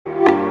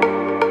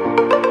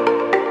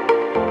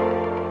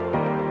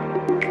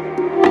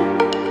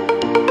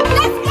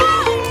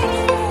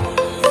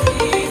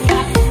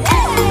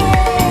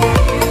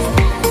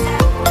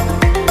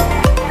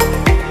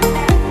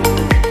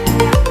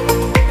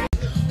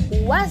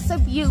What's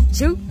up,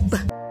 YouTube?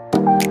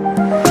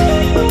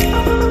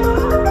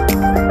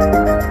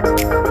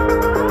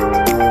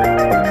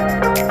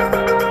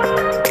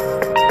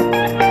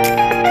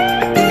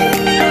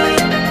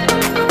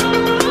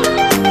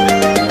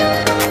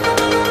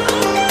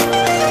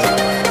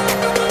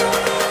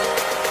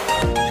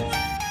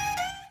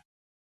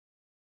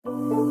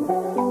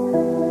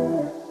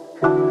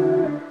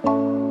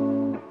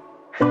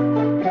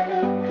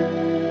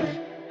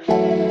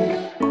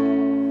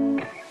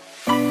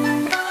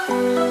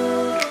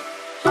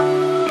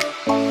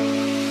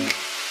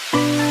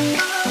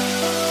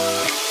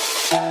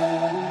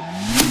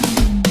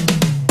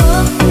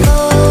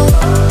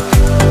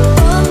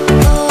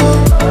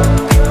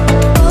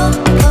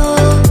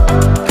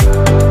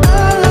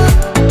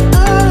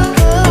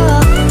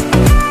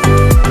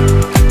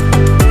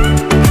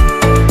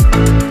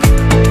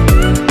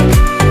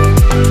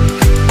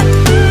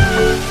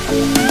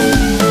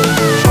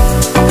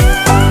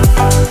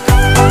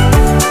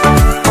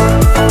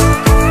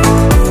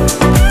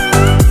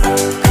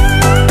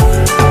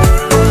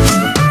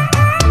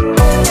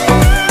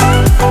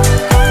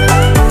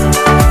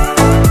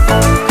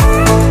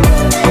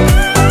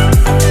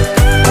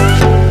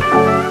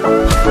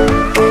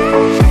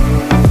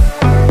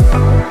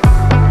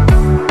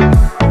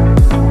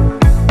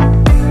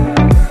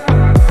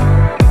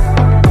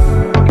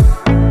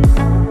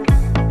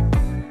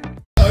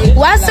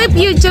 What's up,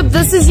 YouTube?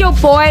 This is your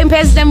boy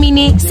Mpezda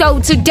Mini. So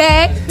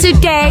today,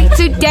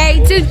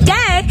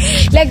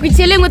 like we're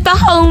chilling with the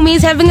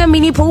homies, having a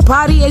mini pool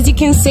party, as you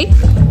can see.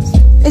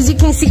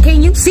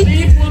 Can you see?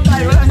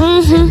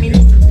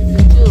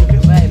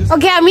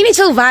 Okay, a mini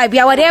chill vibe,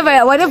 yeah,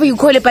 whatever you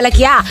call it, but like,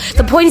 yeah,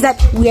 the point is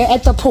that we're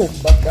at the pool.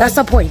 That's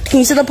the point. Can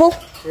you see the pool?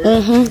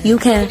 You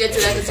can. Don't forget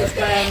to like and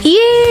subscribe.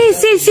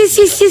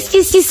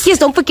 Yes.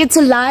 Don't forget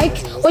to like.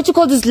 What you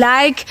call this?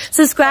 Like,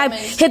 subscribe,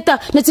 hit the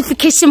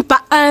notification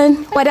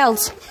button. What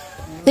else?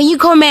 Then you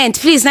comment,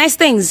 please. Nice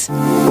things.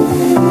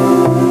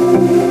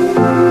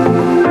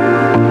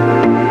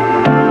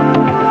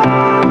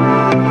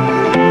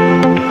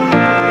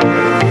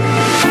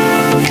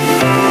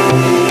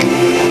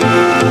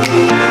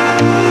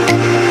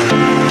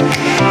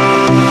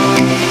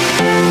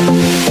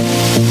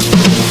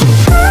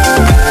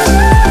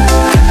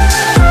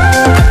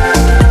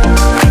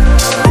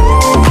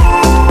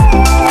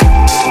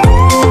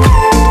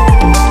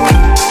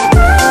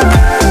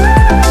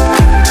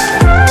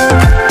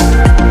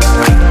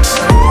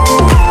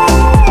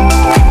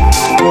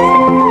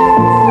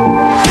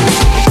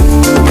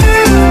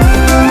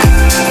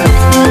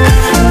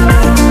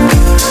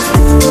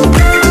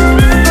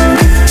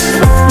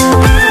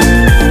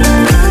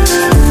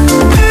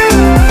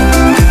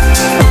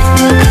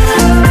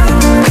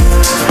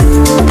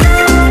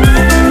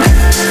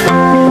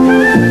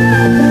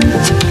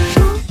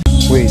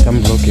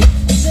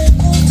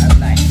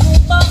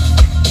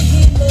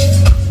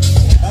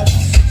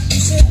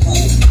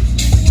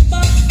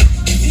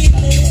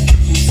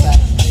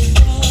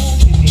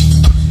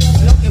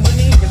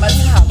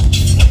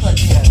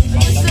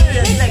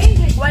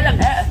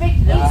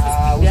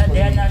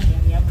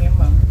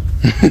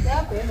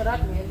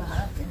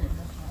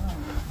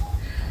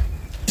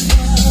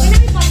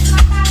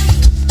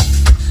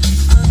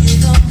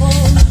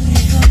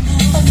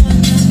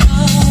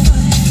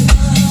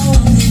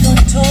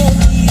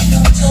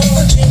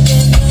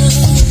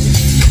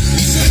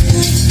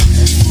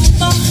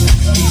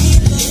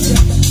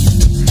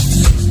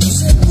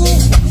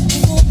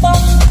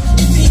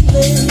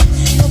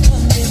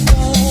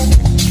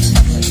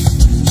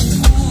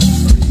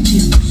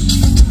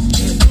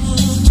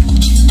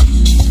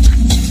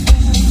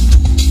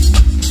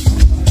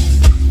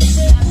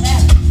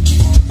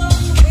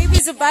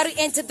 About to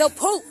enter the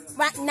pool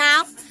right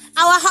now.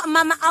 Our hot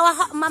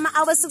mama,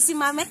 our sexy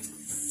mama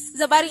is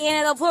about to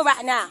enter the pool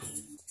right now.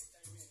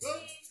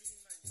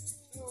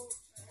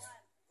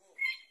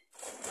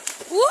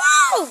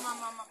 Woo!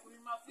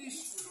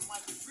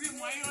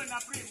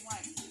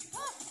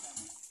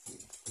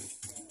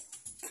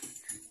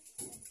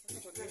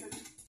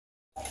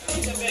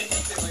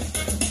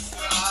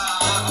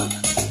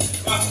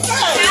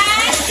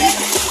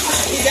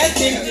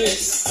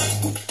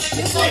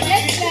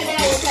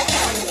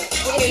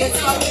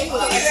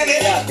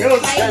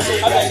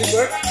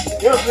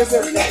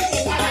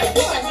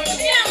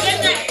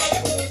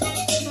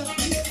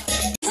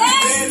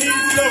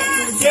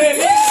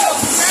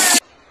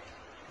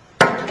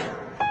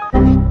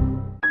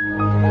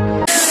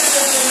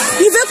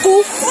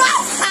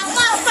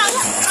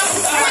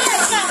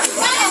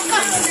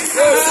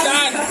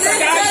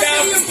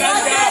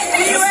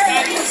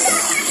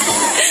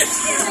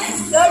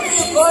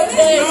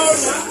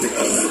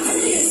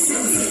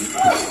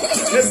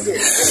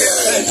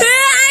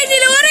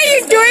 What are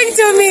you doing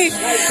to me?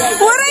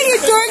 What are you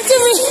doing to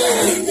me?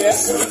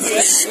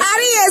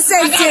 Ari is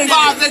scented.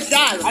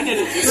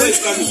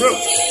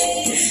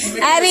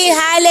 Ari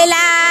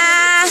halela.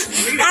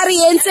 Ari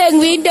enteng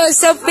window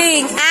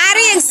shopping.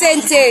 Ari yang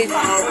scented.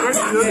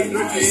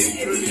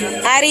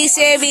 Ari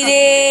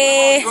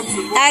sebide.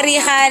 Ari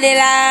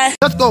halela.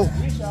 Let's go.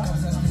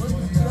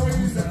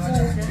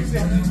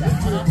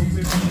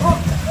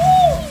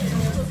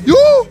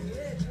 You.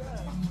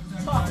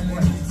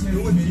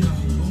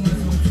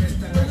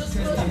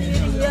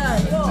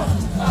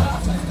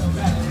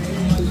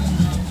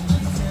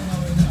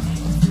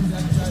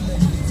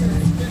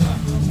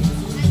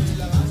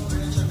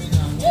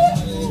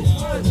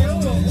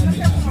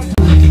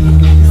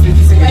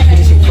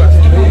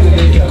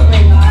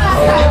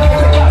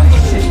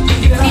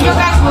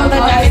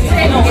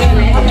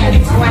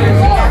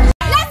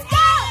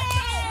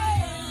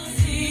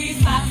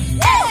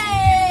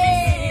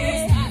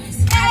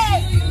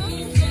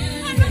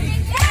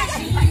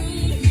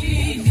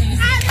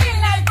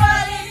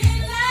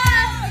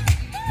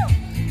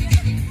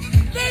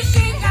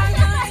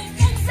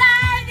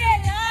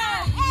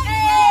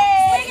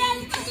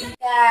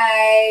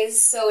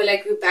 So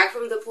like we're back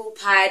from the pool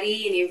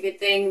party and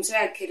everything, so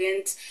I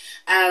couldn't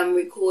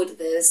record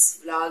this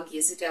vlog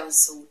yesterday. I was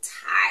so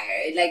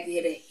tired, like we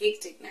had a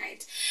hectic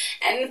night,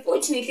 and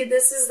unfortunately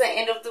this is the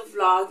end of the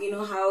vlog. You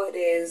know how it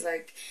is,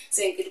 like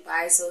saying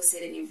goodbye, so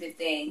sad and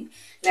everything.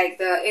 Like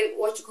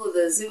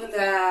even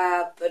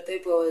the birthday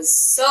boy was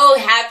so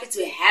happy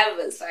to have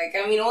us, like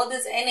I mean all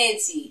this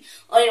energy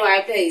all in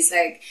my place,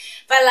 like,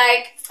 but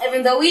like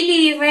even though we're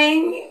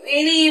leaving,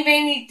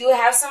 we do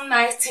have some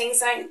nice things,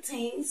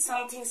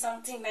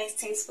 something nice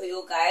things for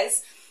you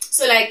guys.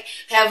 So like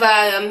have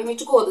a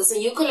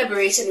new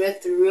collaboration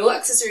with Real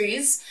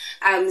Accessories.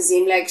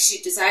 Zim, like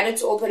she decided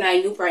to open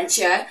a new branch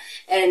here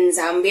in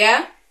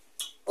Zambia,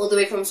 all the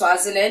way from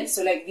Swaziland.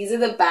 So like these are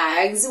the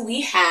bags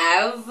we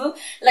have.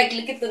 Like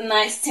look at the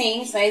nice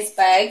things, nice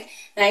bag,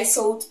 nice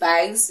sold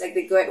bags. Like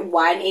they go at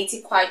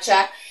 180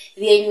 kwacha.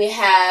 Then we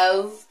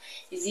have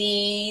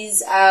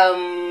these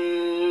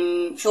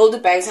shoulder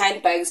bags,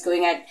 handbags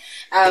going at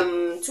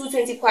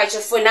 220 kwacha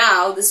for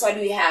now. This is what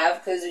we have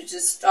because we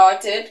just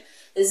started.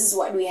 This is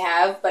what we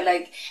have, but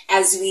like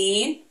as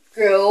we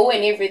grow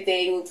and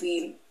everything,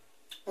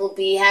 we'll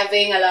be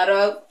having a lot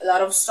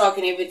of stock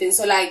and everything.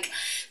 So like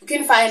you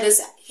can find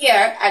us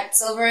here at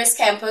Silverest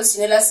Campus,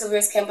 Unila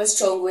Silverest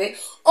Campus, Chongwe,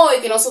 or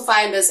you can also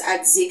find us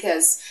at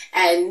Zika's.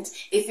 And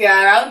if you're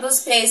around those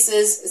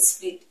places, it's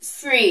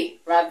free,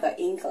 rather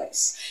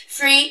English,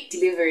 free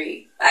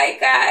delivery. Bye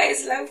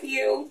guys, love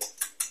you.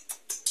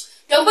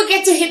 Don't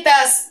forget to hit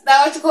us.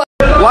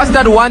 What's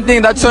that one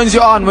thing that turns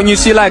you on when you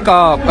see like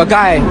a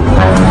guy?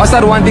 What's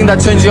that one thing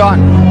that turns you on?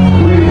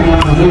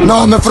 No,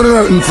 I'm a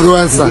funeral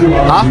influencer.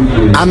 Huh?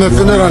 I'm a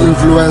funeral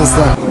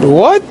influencer.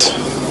 What?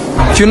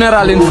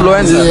 Funeral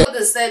influencer? Yeah.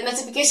 The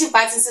notification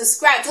button,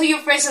 subscribe, tell your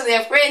friends and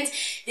their friends,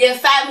 their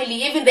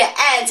family, even their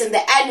ants and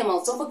the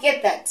animals. Don't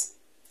forget that.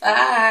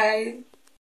 Bye.